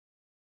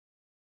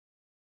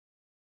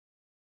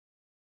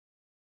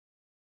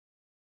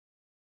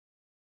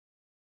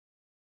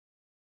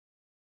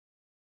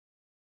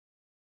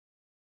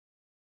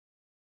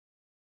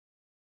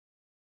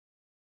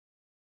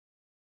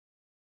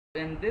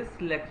In this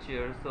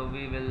lecture,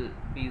 we will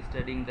be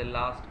studying the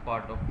last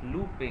part of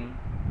looping,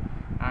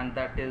 and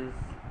that is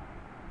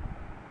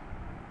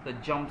the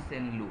jumps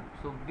in loop.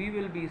 So we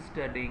will be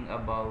studying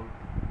about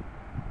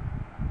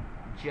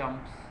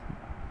jumps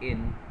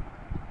in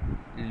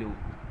loop.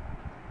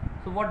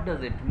 So what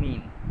does it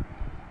mean?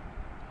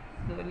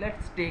 So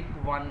let's take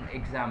one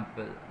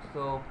example.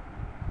 So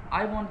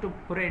I want to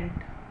print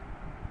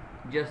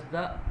just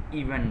the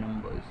even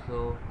numbers.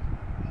 So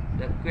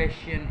the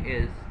question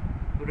is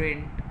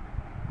print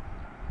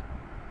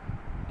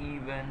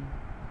even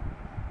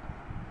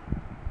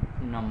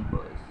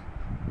numbers.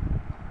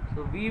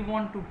 So we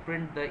want to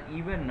print the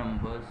even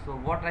numbers. So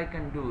what I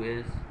can do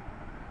is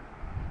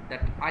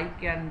that I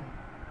can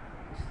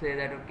say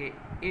that okay,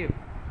 if,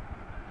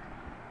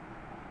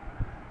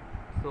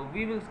 so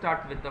we will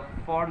start with the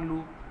for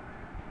loop.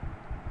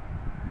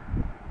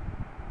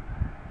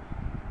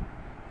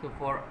 So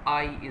for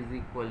I is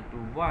equal to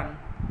 1,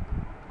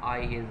 I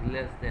is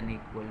less than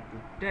equal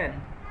to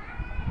 10,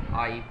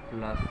 I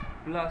plus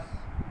plus,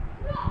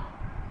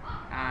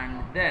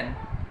 and then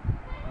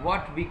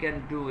what we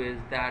can do is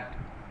that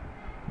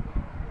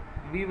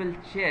we will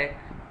check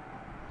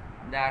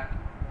that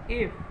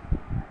if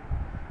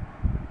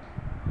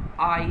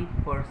I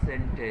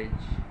percentage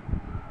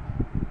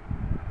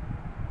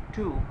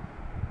 2,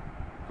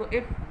 so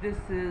if this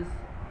is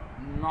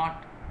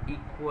not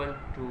equal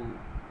to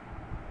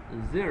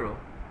 0,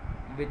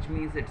 which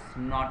means it's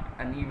not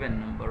an even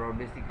number, or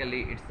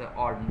basically it's an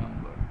odd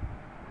number,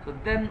 so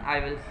then I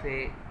will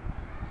say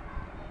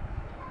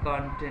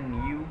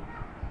continue,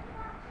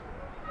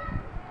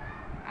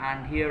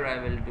 and here I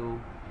will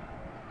do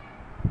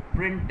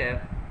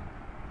printf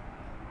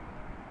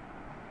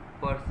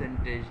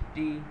percentage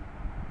 %d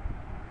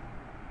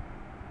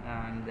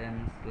and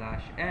then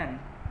 /n,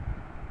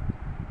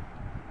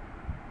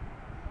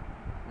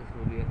 this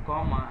will be a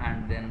comma,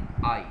 and then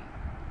I.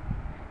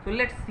 So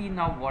let's see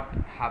now what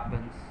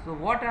happens. So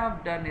what I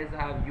have done is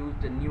I have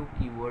used a new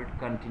keyword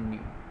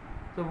continue.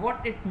 So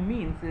what it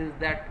means is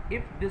that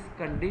if this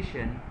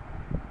condition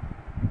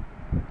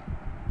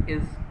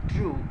is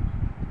true,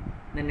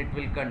 then it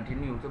will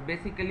continue. So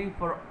basically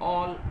for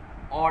all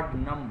odd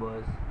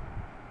numbers,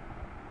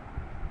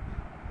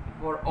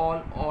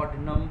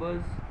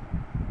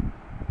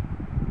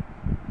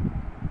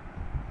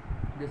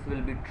 this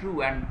will be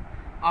true, and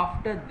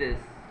after this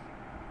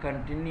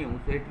continue,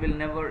 so it will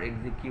never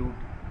execute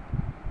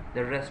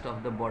the rest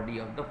of the body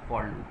of the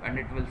for loop, and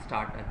it will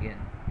start again.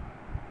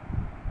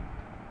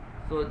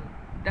 So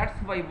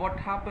that's why what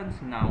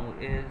happens now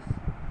is,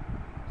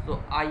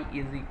 so I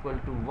is equal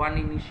to 1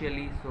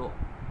 initially, so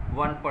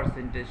 1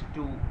 percentage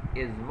 2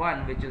 is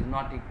 1, which is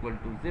not equal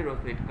to 0,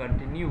 so it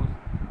continues.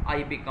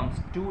 I becomes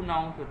 2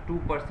 now, so 2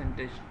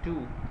 percentage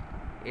 2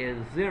 is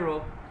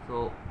 0,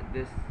 so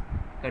this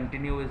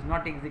continue is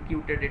not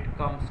executed, it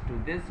comes to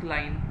this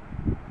line,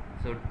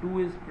 so 2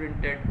 is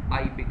printed,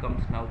 I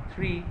becomes now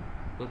 3,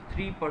 so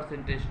 3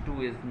 percentage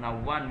 2 is now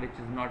 1, which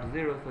is not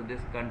 0, so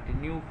this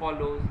continue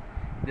follows,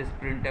 this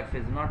printf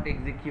is not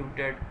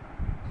executed,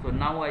 so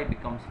now I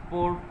becomes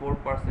 4, 4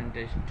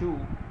 percentage 2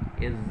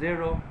 is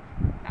 0,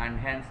 and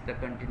hence the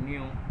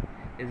continue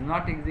is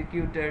not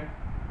executed,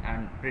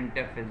 and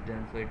printf is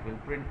done, so it will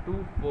print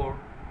 2, 4,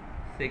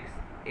 6,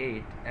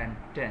 8 and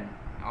 10,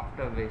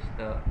 after which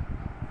the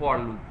for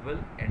loop will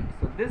end.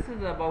 So this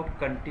is about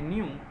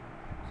continue.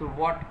 So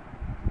what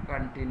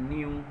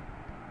continue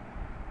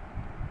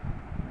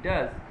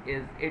does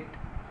is it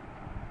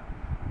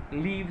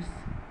leaves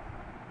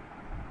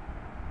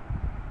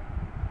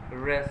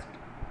rest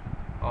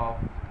of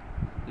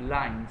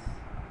lines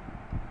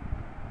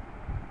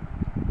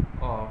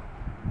of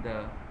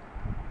the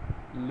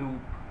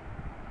loop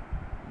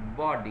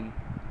body,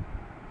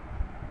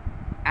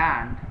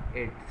 and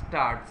it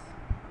starts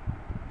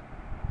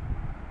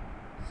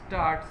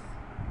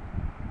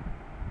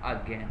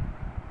again.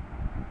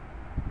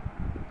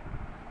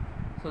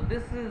 So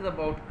this is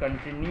about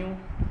continue.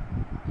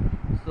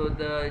 So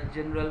the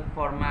general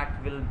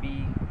format will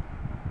be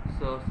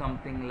so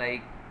something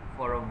like,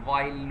 for a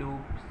while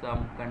loop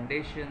some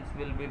conditions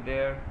will be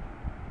there,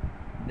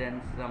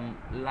 then some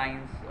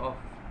lines of,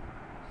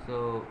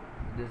 so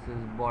this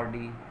is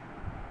body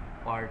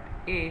part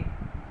A,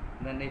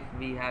 then if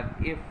we have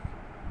if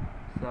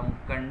some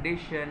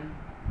condition,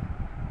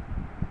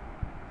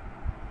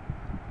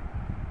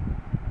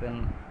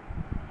 then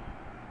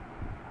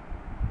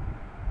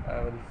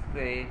I will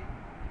say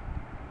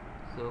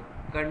so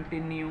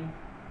continue,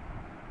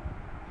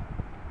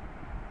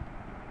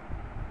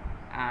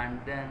 and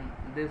then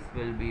this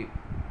will be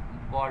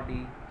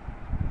body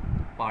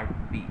part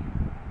B.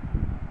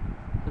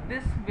 So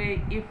this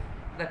way, if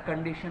the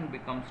condition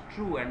becomes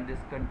true and this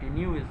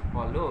continue is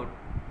followed,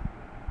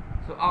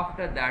 so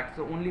after that,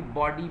 so only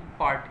body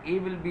part A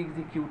will be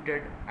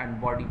executed and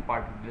body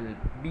part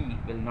B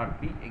will not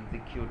be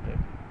executed.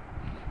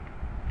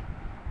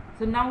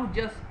 So now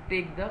just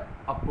take the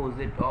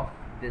opposite of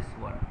this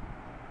one,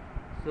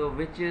 so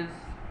which is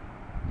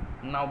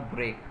now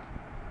break.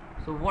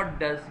 So what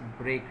does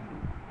break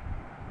do?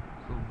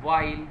 So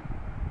while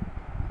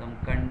some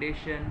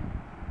condition.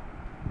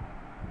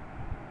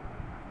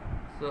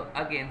 So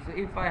again, so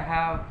if I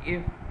have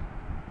if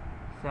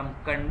some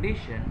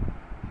condition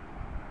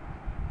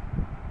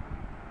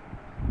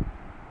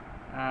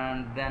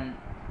and then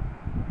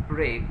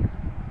break,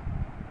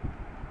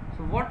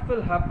 so what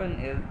will happen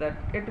is that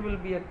it will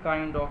be a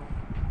kind of,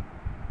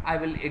 I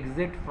will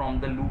exit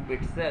from the loop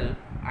itself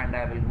and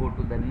I will go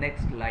to the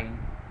next line,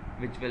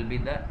 which will be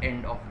the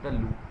end of the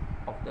loop,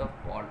 of the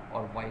for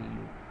or while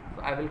loop.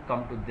 So I will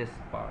come to this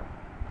part.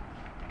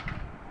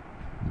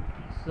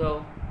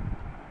 So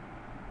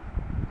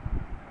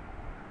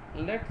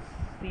let's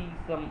see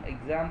some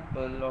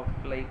example of,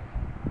 like,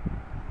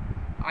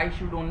 I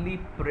should only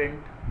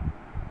print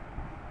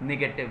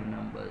negative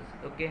numbers.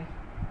 Okay,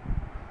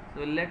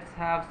 so let's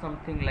have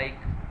something like,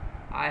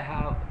 I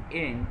have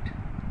int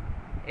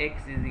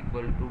x is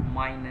equal to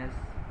minus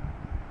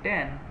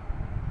 10.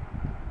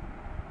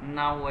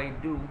 Now I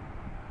do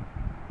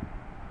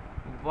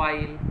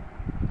while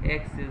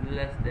x is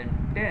less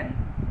than 10,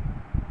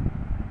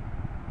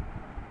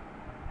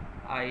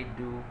 I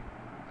do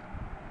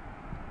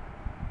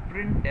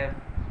printf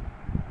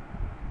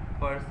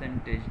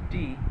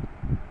 %d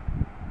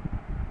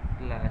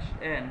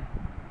 /n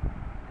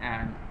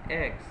and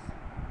x.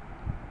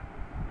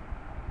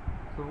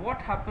 So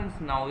what happens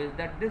now is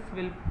that this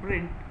will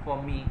print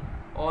for me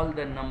all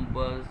the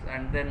numbers,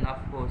 and then of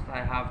course I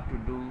have to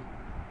do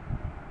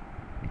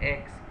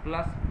x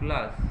plus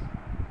plus.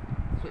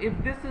 So if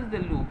this is the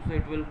loop, so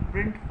it will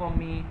print for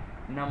me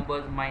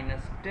numbers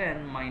minus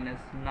 10, minus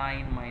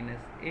 9, minus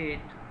 8,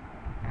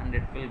 and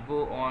it will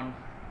go on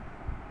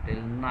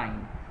till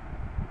 9.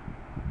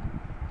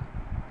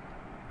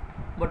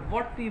 But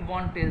what we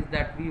want is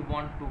that we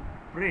want to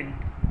print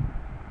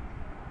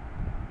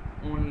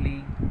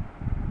only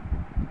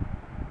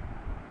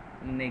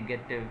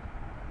negative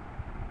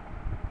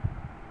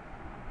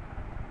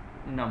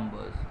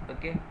numbers.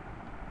 Okay,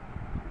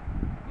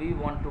 we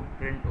want to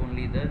print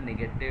only the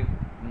negative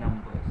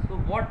numbers. So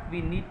what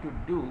we need to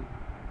do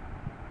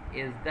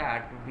is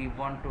that we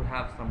want to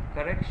have some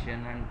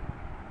correction, and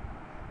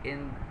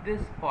in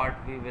this part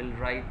we will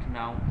write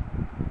now,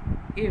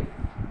 if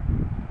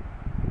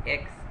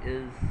x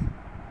is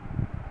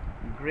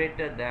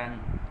greater than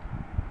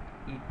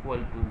equal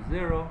to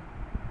 0,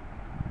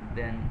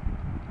 then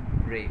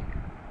break.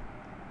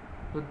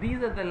 So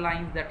these are the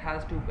lines that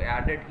has to be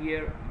added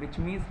here, which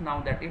means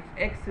now that if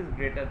x is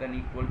greater than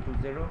equal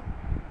to 0,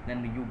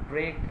 then you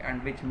break,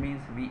 and which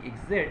means we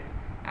exit,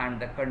 and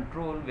the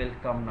control will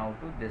come now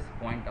to this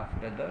point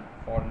after the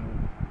for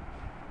loop.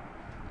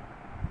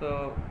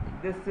 So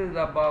this is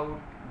about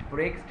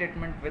break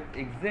statement with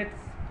exits.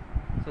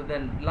 So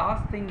the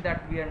last thing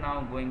that we are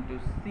now going to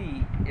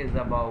see is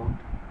about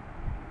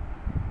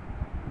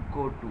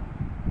Goto.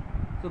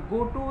 So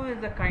Goto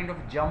is a kind of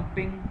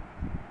jumping.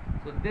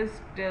 So this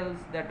tells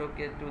that,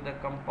 okay, to the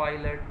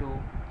compiler to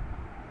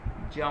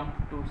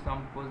jump to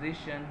some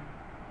position.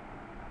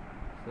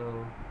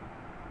 So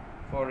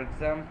for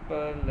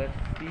example, let's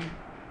see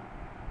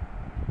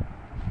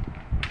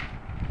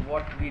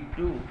what we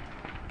do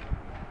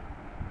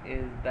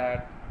is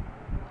that,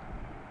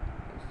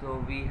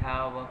 so we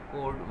have a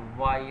code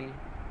while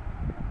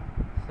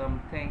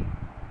something.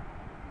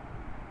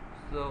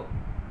 So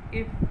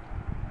if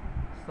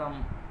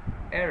some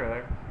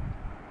error,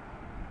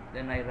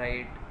 then I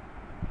write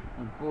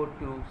go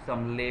to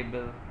some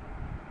label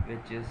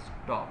which is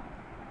stop,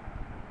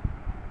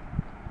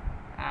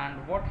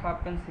 and what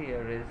happens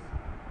here is,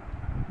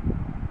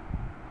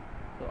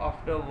 so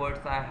afterwards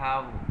I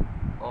have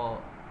a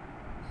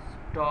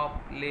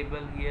stop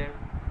label here,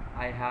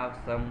 I have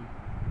some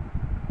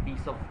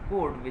piece of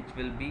code which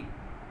will be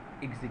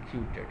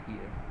executed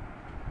here.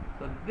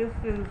 So this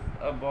is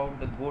about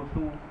the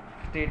Goto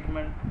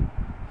statement,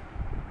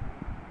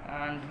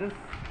 and this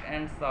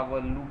ends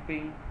our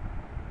looping.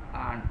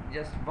 And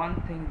just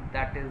one thing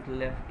that is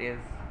left is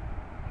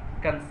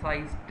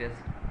concise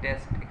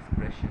test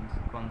expressions.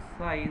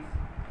 Concise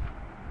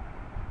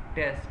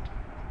test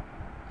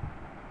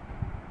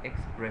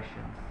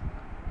expressions.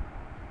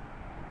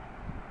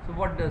 So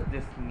what does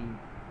this mean?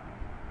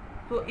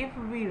 So if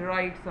we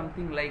write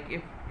something like,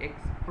 if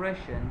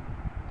expression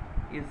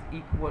is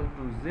equal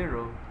to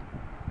 0,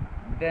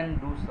 then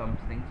do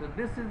something. So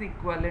this is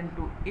equivalent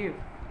to if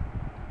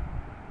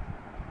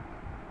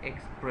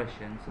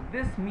expression. So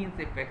this means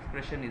if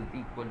expression is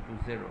equal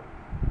to 0,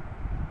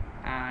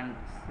 and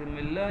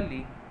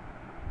similarly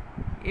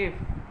if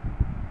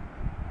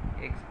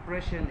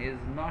expression is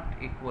not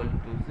equal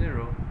to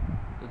 0,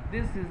 so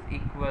this is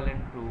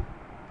equivalent to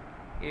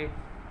if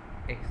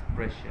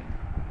expression.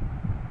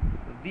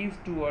 So these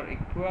two are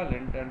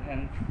equivalent, and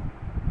hence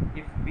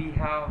if we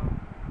have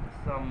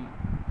some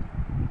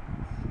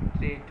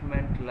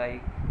statement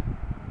like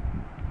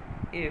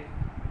if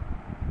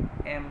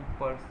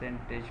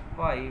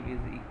m%5 is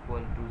equal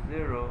to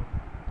 0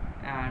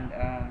 and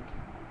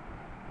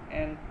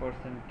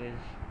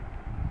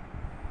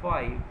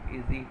n%5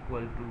 is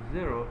equal to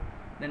 0,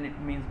 then it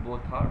means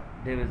both are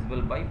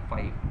divisible by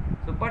 5.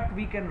 So but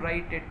we can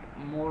write it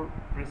more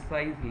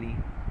precisely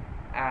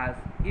as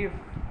if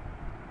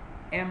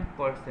m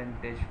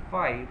percentage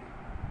 5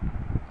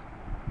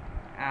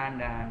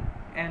 and an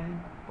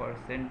n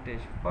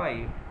percentage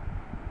 5,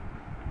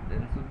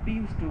 then so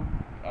these two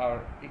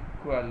are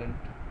equivalent.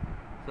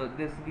 So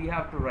this we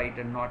have to write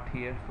a not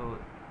here, so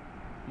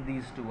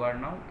these two are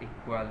now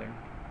equivalent.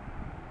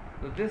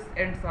 So this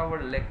ends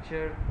our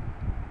lecture.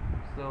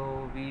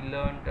 So we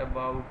learnt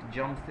about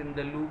jumps in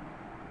the loop.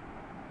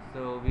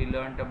 So we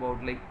learnt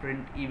about like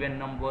print even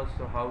numbers,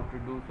 so how to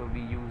do. So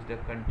we used a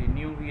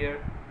continue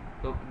here,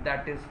 so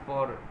that is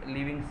for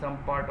leaving some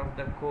part of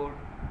the code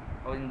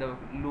or in the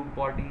loop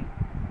body.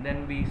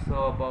 Then we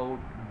saw about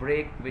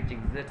break, which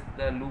exits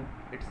the loop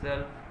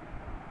itself,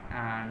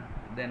 and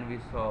then we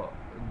saw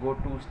go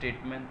to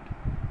statement,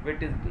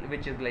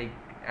 which is like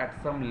at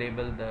some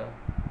label the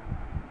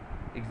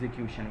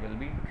execution will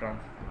be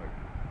transferred.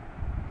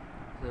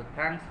 So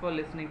thanks for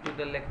listening to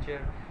the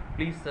lecture.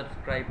 Please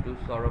subscribe to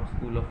Saurabh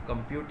School of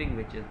Computing,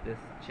 which is this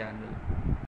channel.